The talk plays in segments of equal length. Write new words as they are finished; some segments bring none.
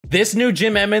This new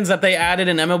Jim Edmonds that they added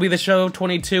in MLB The Show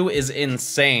 22 is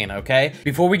insane, okay?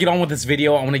 Before we get on with this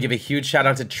video, I want to give a huge shout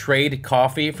out to Trade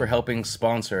Coffee for helping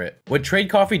sponsor it. What Trade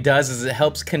Coffee does is it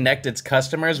helps connect its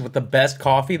customers with the best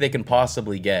coffee they can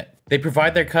possibly get. They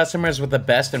provide their customers with the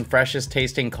best and freshest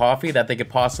tasting coffee that they could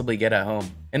possibly get at home.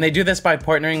 And they do this by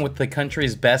partnering with the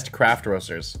country's best craft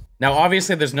roasters. Now,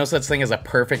 obviously, there's no such thing as a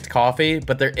perfect coffee,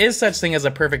 but there is such thing as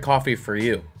a perfect coffee for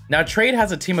you. Now, Trade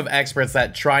has a team of experts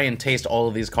that try and taste all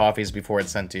of these coffees before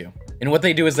it's sent to you. And what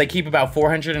they do is they keep about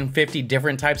 450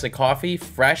 different types of coffee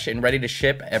fresh and ready to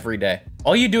ship every day.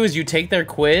 All you do is you take their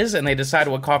quiz and they decide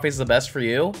what coffee is the best for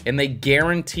you, and they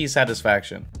guarantee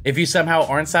satisfaction. If you somehow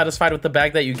aren't satisfied with the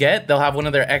bag that you get, they'll have one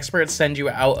of their experts send you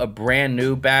out a brand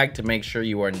new bag to make sure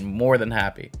you are more than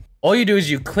happy. All you do is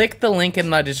you click the link in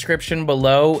the description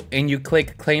below and you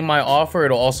click claim my offer.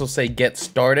 It'll also say get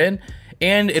started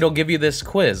and it'll give you this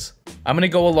quiz. I'm gonna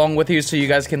go along with you so you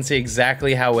guys can see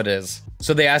exactly how it is.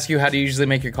 So they ask you how to usually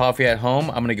make your coffee at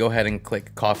home. I'm gonna go ahead and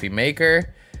click coffee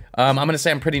maker. I'm gonna say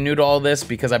I'm pretty new to all this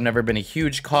because I've never been a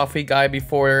huge coffee guy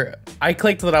before. I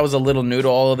clicked that I was a little new to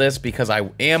all of this because I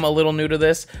am a little new to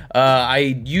this.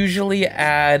 I usually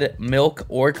add milk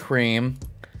or cream.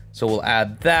 So we'll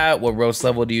add that. What roast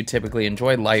level do you typically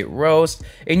enjoy? Light roast.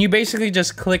 And you basically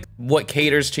just click what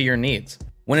caters to your needs.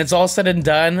 When it's all said and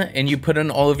done and you put in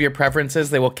all of your preferences,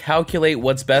 they will calculate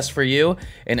what's best for you.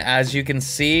 And as you can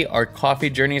see, our coffee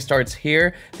journey starts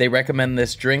here. They recommend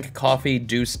this drink coffee,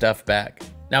 do stuff bag.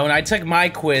 Now, when I took my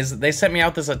quiz, they sent me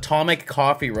out this Atomic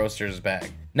Coffee Roasters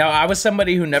bag. Now, I was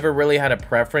somebody who never really had a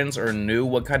preference or knew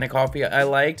what kind of coffee I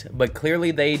liked, but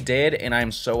clearly they did, and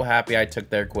I'm so happy I took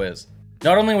their quiz.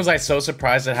 Not only was I so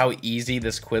surprised at how easy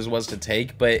this quiz was to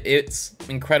take, but it's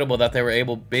incredible that they were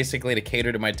able basically to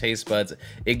cater to my taste buds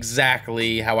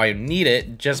exactly how I need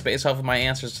it just based off of my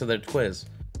answers to their quiz.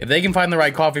 If they can find the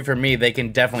right coffee for me, they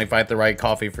can definitely find the right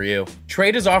coffee for you.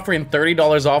 Trade is offering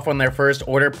 $30 off on their first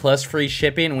order plus free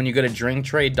shipping when you go to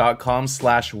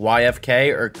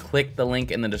drinktrade.com/YFK or click the link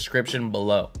in the description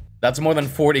below. That's more than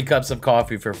 40 cups of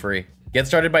coffee for free. Get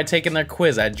started by taking their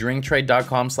quiz at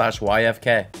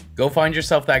drinktrade.com/YFK. Go find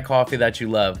yourself that coffee that you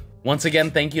love. Once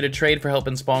again, thank you to Trade for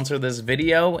helping sponsor this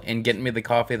video and getting me the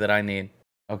coffee that I need.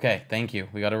 Okay, thank you.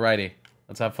 We got a righty.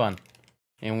 Let's have fun.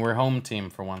 And we're home team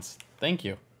for once. Thank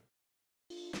you.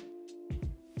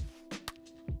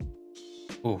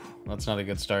 Ooh, that's not a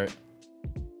good start.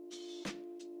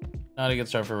 Not a good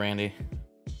start for Randy.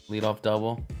 Leadoff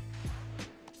double.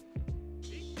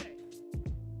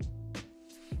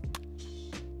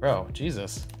 Bro,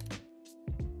 Jesus.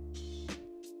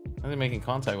 Why are they making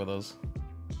contact with those?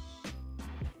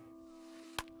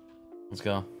 Let's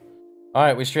go.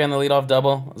 Alright, we strand the leadoff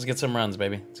double. Let's get some runs,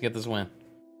 baby. Let's get this win.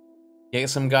 Get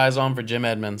some guys on for Jim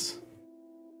Edmonds.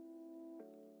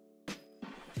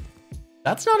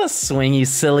 That's not a swing, you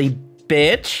silly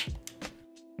bitch.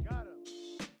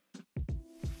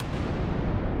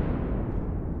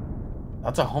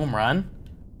 That's a home run?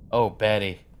 Oh,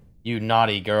 Betty. You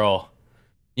naughty girl.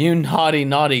 You naughty,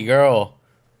 naughty girl.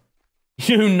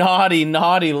 You naughty,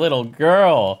 naughty little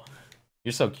girl.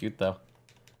 You're so cute, though.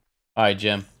 All right,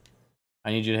 Jim.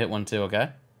 I need you to hit one, too,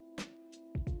 okay?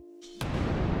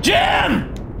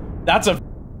 Jim! That's a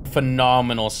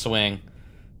phenomenal swing.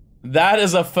 That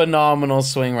is a phenomenal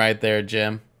swing right there,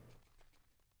 Jim.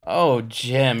 Oh,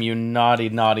 Jim, you naughty,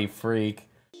 naughty freak.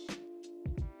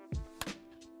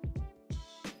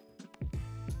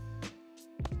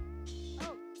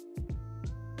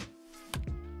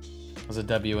 That was a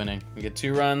W inning. We get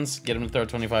 2 runs, get him to throw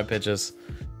 25 pitches.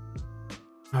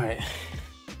 All right.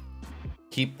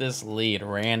 Keep this lead,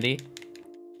 Randy.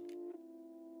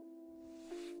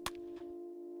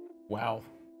 Wow.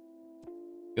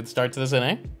 Good start to this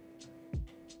inning.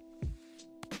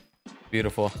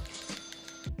 Beautiful.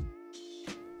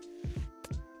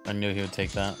 I knew he would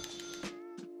take that.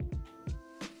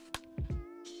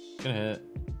 Good hit.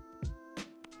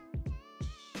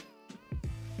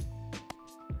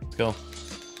 Let's go.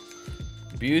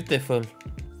 Beautiful.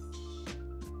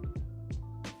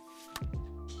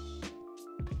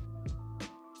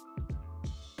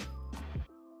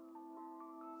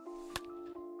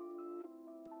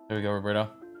 There we go, Roberto.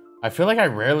 I feel like I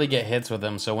rarely get hits with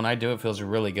him, so when I do, it feels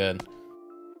really good.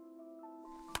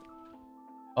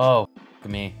 Oh, f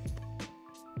me.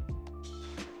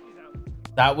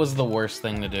 That was the worst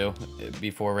thing to do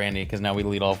before Randy, because now we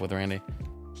lead off with Randy.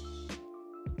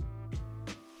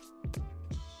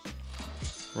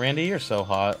 Randy, you're so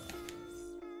hot.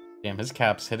 Damn, his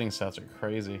Caps hitting stats are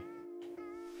crazy.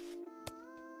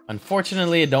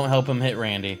 Unfortunately, it don't help him hit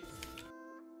Randy.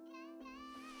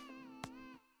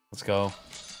 Let's go.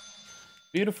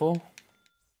 Beautiful.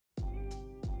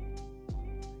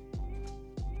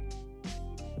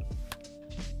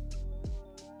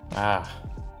 Ah.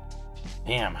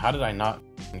 Damn, how did I not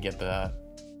get that?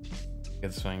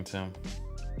 Good swing, too.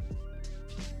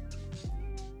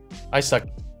 I suck.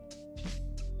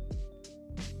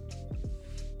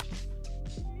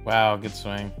 Wow, good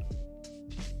swing.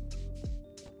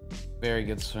 Very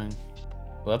good swing.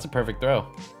 Well, that's a perfect throw.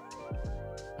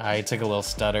 I took a little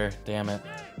stutter. Damn it.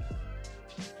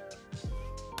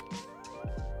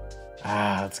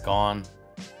 Ah, it's gone.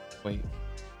 Wait.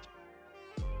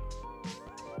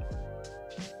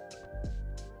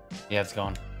 Yeah, it's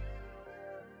gone.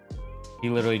 He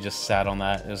literally just sat on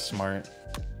that. It was smart.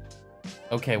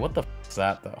 Okay, what the f is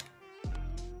that, though?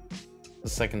 The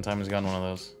second time he's gotten one of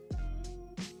those.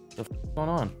 What the f is going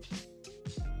on?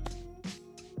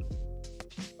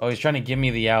 Oh, he's trying to give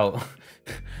me the out.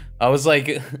 I was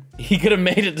like, he could have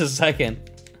made it to second.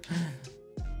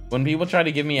 When people try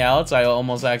to give me outs, I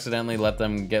almost accidentally let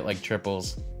them get like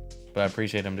triples. But I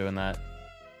appreciate him doing that.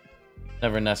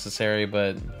 Never necessary,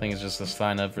 but I think it's just a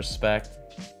sign of respect.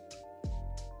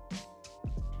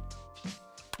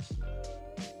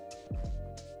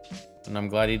 And I'm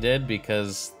glad he did,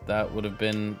 because that would have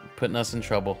been putting us in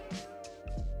trouble.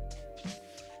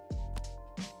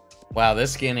 Wow,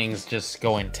 this inning's just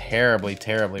going terribly,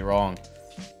 terribly wrong.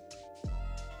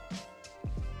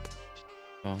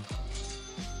 Oh.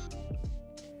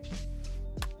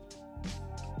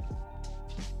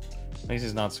 At least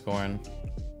he's not scoring.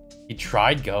 He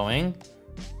tried going?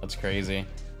 That's crazy.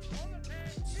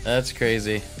 That's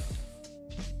crazy.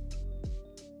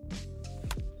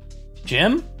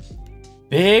 Jim?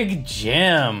 Big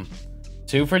Jim.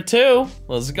 2 for 2.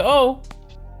 Let's go.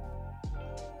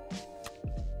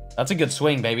 That's a good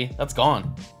swing, baby. That's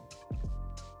gone.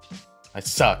 I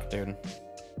suck, dude.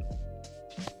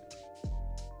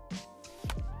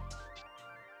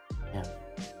 Man,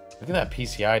 look at that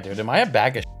PCI, dude. Am I a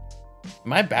bag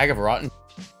of rotten?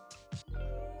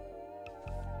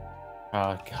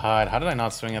 Oh, God. How did I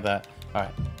not swing at that? All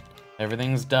right.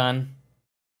 Everything's done.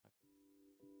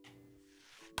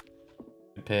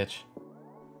 Good pitch.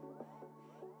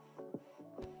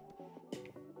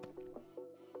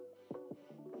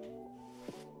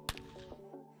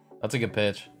 That's a good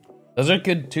pitch. Those are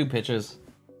good 2 pitches.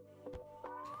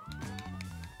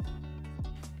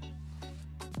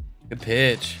 Good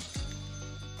pitch.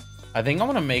 I think I'm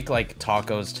gonna make like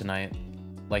tacos tonight.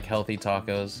 Like healthy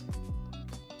tacos.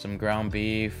 Some ground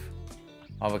beef,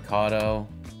 avocado,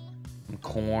 some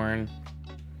corn.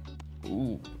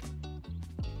 Ooh.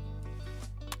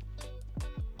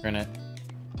 Turn it.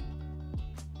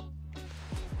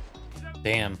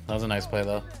 Damn, that was a nice play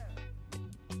though.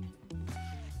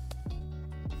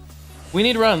 We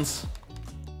need runs.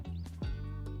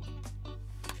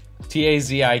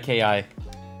 T-A-Z-I-K-I.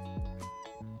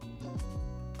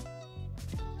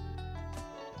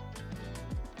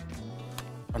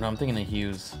 Oh no, I'm thinking of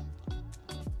Hughes.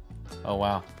 Oh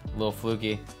wow, a little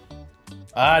fluky.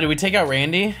 Did we take out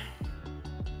Randy?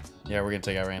 Yeah, we're gonna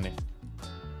take out Randy.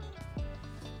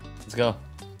 Let's go.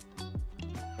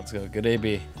 Let's go, good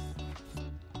AB.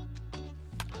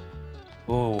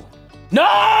 Ooh.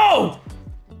 No!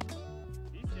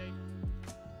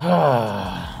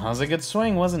 That was a good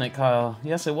swing, wasn't it, Kyle?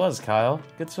 Yes, it was, Kyle.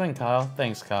 Good swing, Kyle.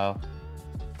 Thanks, Kyle.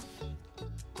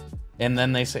 And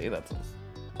then they say that's...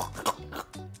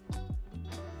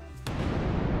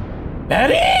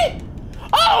 Betty?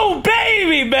 Oh,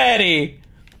 baby Betty!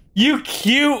 You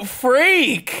cute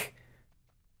freak!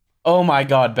 Oh my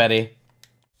God, Betty.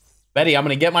 Betty, I'm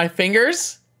gonna get my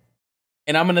fingers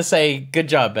and I'm gonna say, good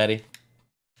job, Betty.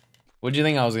 What'd you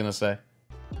think I was gonna say?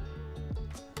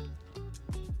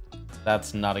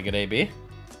 That's not a good AB.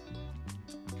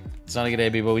 It's not a good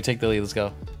AB, but we take the lead. Let's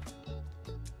go.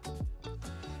 There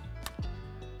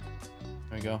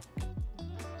we go.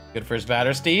 Good first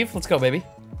batter, Steve. Let's go, baby.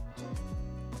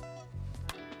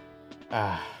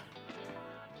 Ah.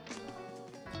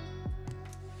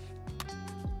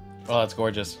 Oh, that's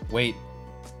gorgeous. Wait.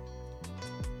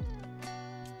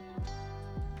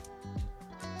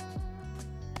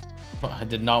 Oh, I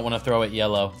did not want to throw it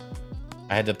yellow.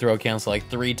 I had to throw cancel like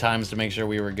 3 times to make sure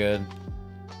we were good.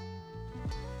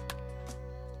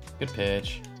 Good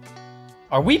pitch.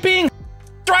 Are we being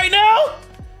right now?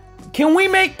 Can we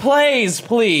make plays,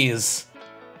 please?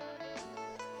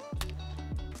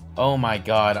 Oh my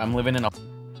God, I'm living in a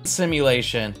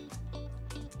simulation.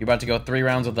 You're about to go 3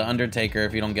 rounds with the Undertaker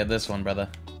if you don't get this one, brother.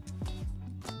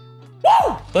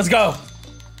 Woo! Let's go.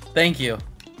 Thank you.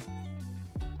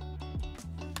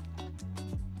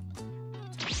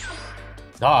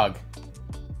 Dog.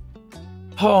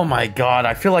 Oh my God,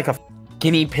 I feel like a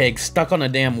guinea pig stuck on a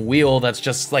damn wheel that's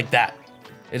just like that.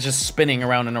 It's just spinning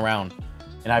around and around.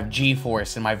 And I have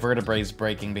G-force and my vertebrae is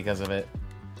breaking because of it.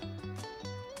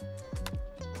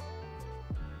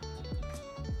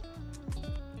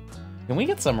 Can we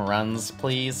get some runs,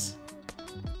 please?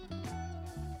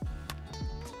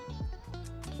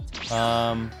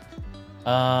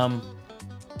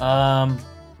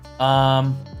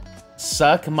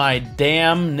 Suck my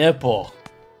damn nipple.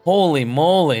 Holy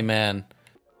moly, man.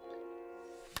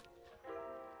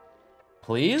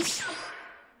 Please?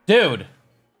 Dude.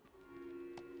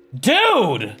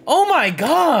 Dude! Oh my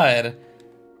god!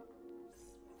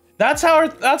 That's how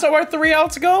our 3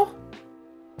 outs go?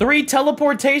 3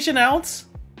 teleportation outs?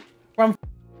 From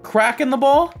cracking the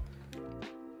ball?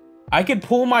 I could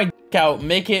pull my out,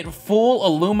 make it full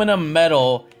aluminum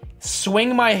metal,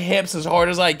 swing my hips as hard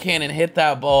as I can and hit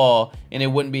that ball, and it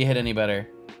wouldn't be hit any better.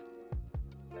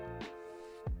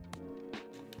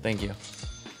 Thank you.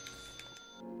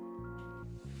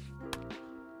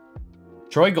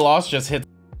 Troy Gloss just hit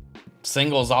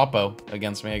singles oppo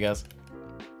against me, I guess.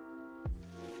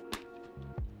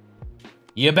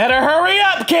 You better hurry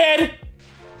up, kid!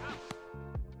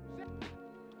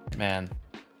 Man.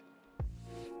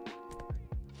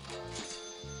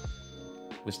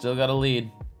 We still got a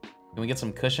lead. Can we get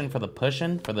some cushion for the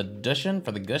pushin'? For the dushin'?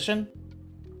 For the gushin'?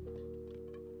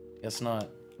 Guess not.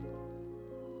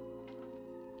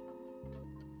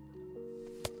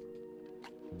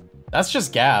 That's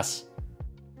just gas.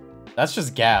 That's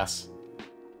just gas.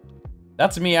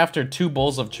 That's me after 2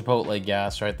 bowls of Chipotle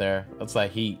gas right there. That's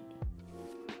that heat.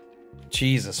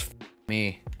 Jesus,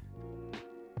 me.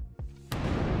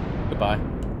 Goodbye.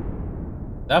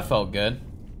 That felt good.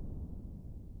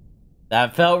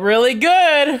 That felt really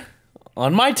good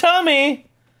on my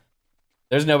tummy.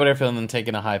 There's no better feeling than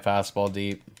taking a high fastball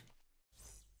deep.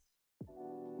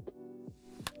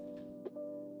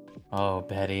 Oh,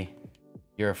 Betty.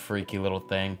 You're a freaky little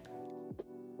thing.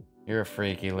 You're a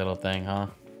freaky little thing, huh?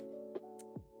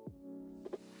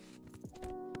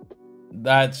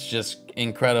 That's just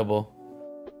incredible.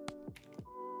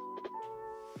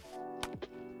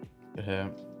 Good hit.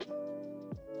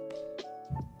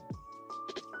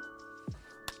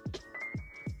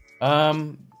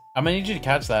 I'm gonna need you to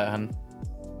catch that, hun.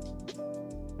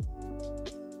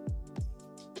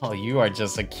 Oh, you are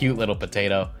just a cute little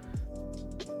potato.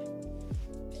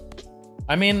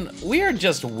 I mean, we are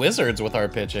just wizards with our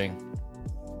pitching.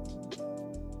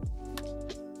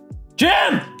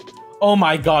 Jim! Oh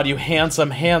my god, you handsome,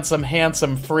 handsome,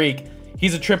 handsome freak.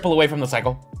 He's a triple away from the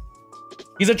cycle.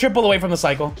 He's a triple away from the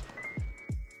cycle.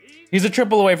 He's a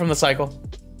triple away from the cycle.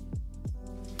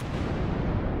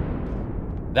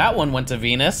 That one went to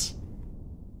Venus.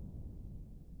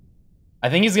 I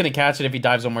think he's gonna catch it if he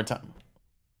dives one more time.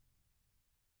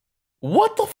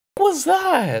 What the f was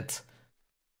that?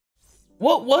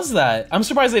 What was that? I'm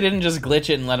surprised they didn't just glitch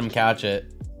it and let him catch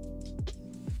it.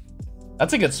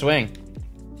 That's a good swing.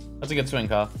 That's a good swing,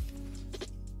 Kyle.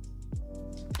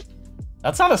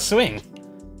 That's not a swing.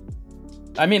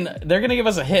 I mean, they're gonna give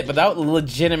us a hit, but that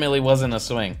legitimately wasn't a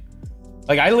swing.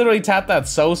 Like, I literally tapped that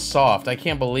so soft. I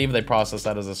can't believe they processed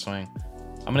that as a swing.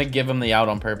 I'm gonna give him the out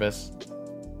on purpose,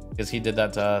 because he did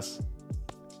that to us.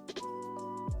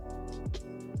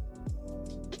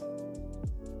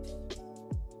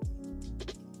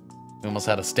 We almost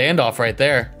had a standoff right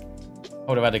there. I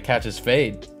would have had to catch his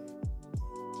fade.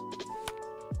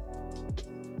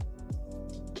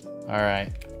 All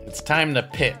right, it's time to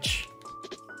pitch.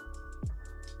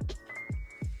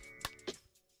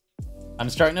 I'm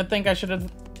starting to think I should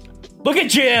have... Look at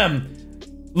Jim!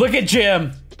 Look at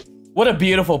Jim! What a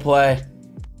beautiful play.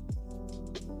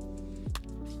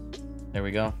 There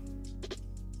we go.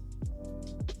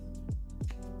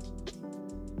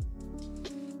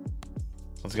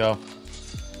 Let's go.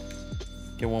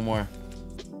 Get one more.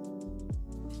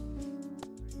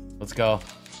 Let's go.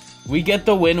 We get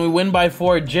the win. We win by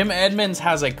 4. Jim Edmonds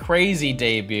has a crazy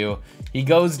debut. He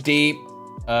goes deep.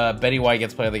 Betty White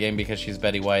gets play of the game because she's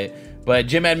Betty White. But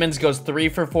Jim Edmonds goes 3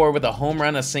 for 4 with a home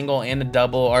run, a single, and a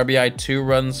double. RBI, 2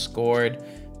 runs scored.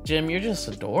 Jim, you're just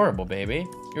adorable, baby.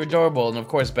 You're adorable. And of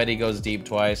course, Betty goes deep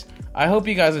twice. I hope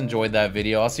you guys enjoyed that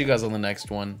video. I'll see you guys on the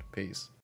next one. Peace.